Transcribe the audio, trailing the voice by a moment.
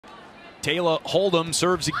Taylor Hold'em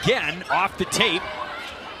serves again off the tape.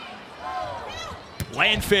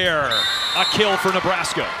 Landfair, a kill for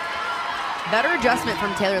Nebraska. Better adjustment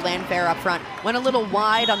from Taylor Landfair up front. Went a little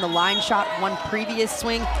wide on the line shot one previous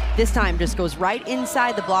swing. This time just goes right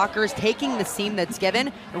inside the blockers, taking the seam that's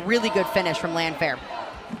given. A really good finish from Landfair.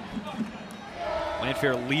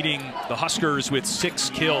 Landfair leading the Huskers with 6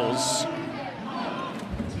 kills.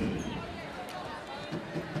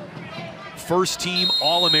 First team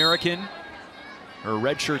All-American, her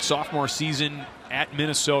redshirt sophomore season at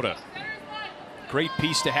Minnesota. Great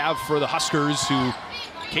piece to have for the Huskers, who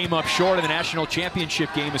came up short in the national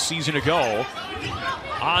championship game a season ago.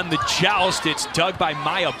 On the joust, it's dug by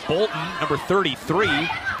Maya Bolton, number 33.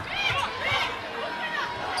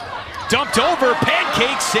 Dumped over,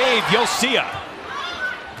 pancake save, Yosia.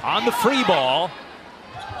 On the free ball,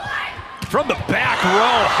 from the back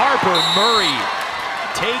row, Harper Murray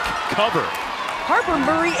take cover. Harper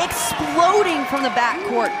Murray exploding from the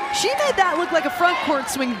backcourt. She made that look like a front court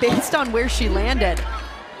swing based on where she landed.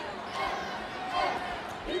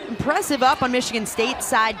 Impressive up on Michigan State's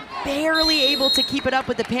side, barely able to keep it up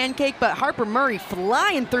with the pancake, but Harper Murray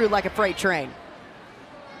flying through like a freight train.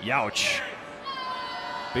 Youch.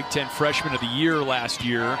 Big Ten Freshman of the Year last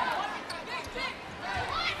year.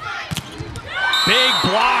 Big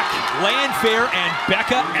block, Landfair and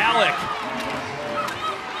Becca Alec.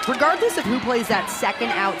 Regardless of who plays that second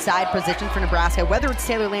outside position for Nebraska, whether it's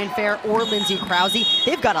Taylor Landfair or Lindsay Krause,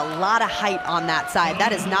 they've got a lot of height on that side.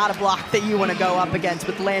 That is not a block that you want to go up against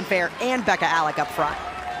with Landfair and Becca Alec up front.